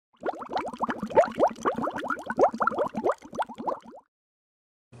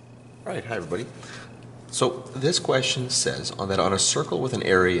All right, hi everybody. So this question says that on a circle with an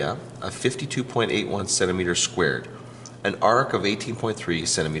area of 52.81 centimeters squared, an arc of 18.3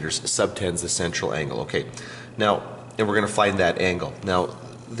 centimeters subtends the central angle. Okay, now, and we're going to find that angle. Now,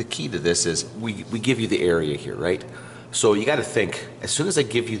 the key to this is we give you the area here, right? So you got to think, as soon as I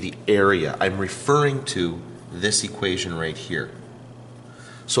give you the area, I'm referring to this equation right here.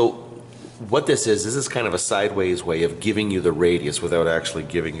 So what this is kind of a sideways way of giving you the radius without actually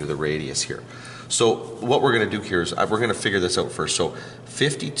giving you the radius here. So what we're going to do here is we're going to figure this out first. So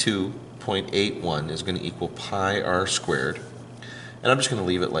 52.81 is going to equal pi r squared. And I'm just going to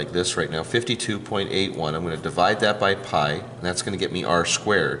leave it like this right now. 52.81, I'm going to divide that by pi, and that's going to get me r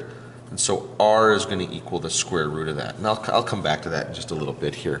squared. And so r is going to equal the square root of that. And I'll come back to that in just a little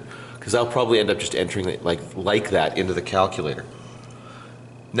bit here, because I'll probably end up just entering it like that into the calculator.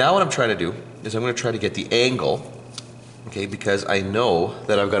 Now what I'm trying to do is I'm going to try to get the angle, okay, because I know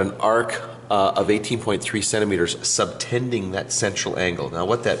that I've got an arc of 18.3 centimeters subtending that central angle. Now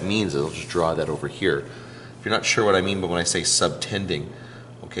what that means is, I'll just draw that over here. If you're not sure what I mean, but when I say subtending,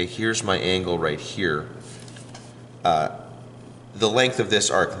 okay, here's my angle right here. The length of this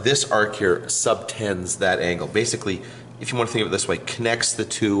arc here subtends that angle. Basically, if you want to think of it this way, connects the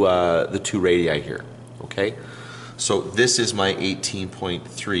two radii here, okay? So this is my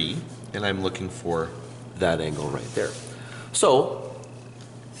 18.3, and I'm looking for that angle right there. So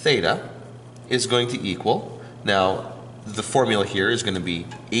theta is going to equal, now the formula here is going to be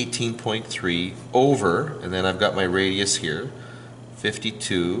 18.3 over, and then I've got my radius here,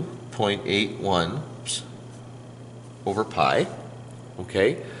 52.81 over pi,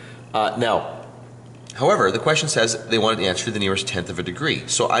 okay? Now, however, the question says they want an answer to the nearest tenth of a degree.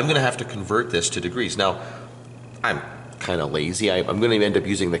 So I'm going to have to convert this to degrees. Now, I'm kind of lazy. I'm going to end up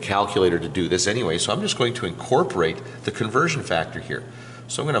using the calculator to do this anyway, so I'm just going to incorporate the conversion factor here.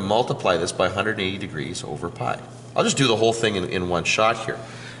 So I'm going to multiply this by 180 degrees over pi. I'll just do the whole thing in one shot here.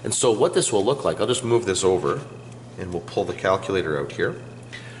 And so what this will look like, I'll just move this over, and we'll pull the calculator out here.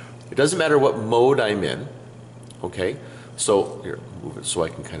 It doesn't matter what mode I'm in, okay? So here, move it so I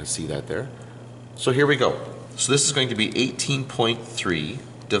can kind of see that there. So here we go. So this is going to be 18.3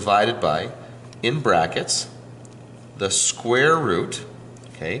 divided by, in brackets, the square root,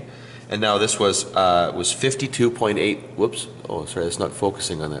 okay? And now this was 52.8, whoops, oh sorry, that's not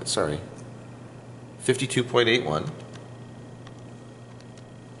focusing on that, sorry. 52.81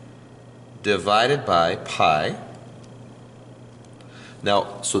 divided by pi.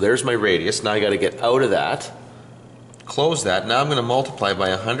 Now, so there's my radius. Now I got to get out of that, close that. Now I'm going to multiply by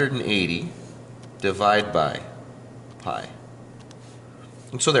 180 divide by pi.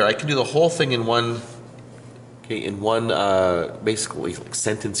 And so there, I can do the whole thing in one, okay, in one basically like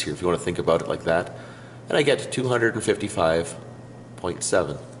sentence here, if you want to think about it like that. And I get to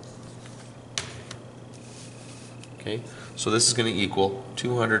 255.7. Okay, so this is going to equal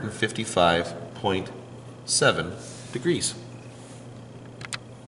 255.7 degrees.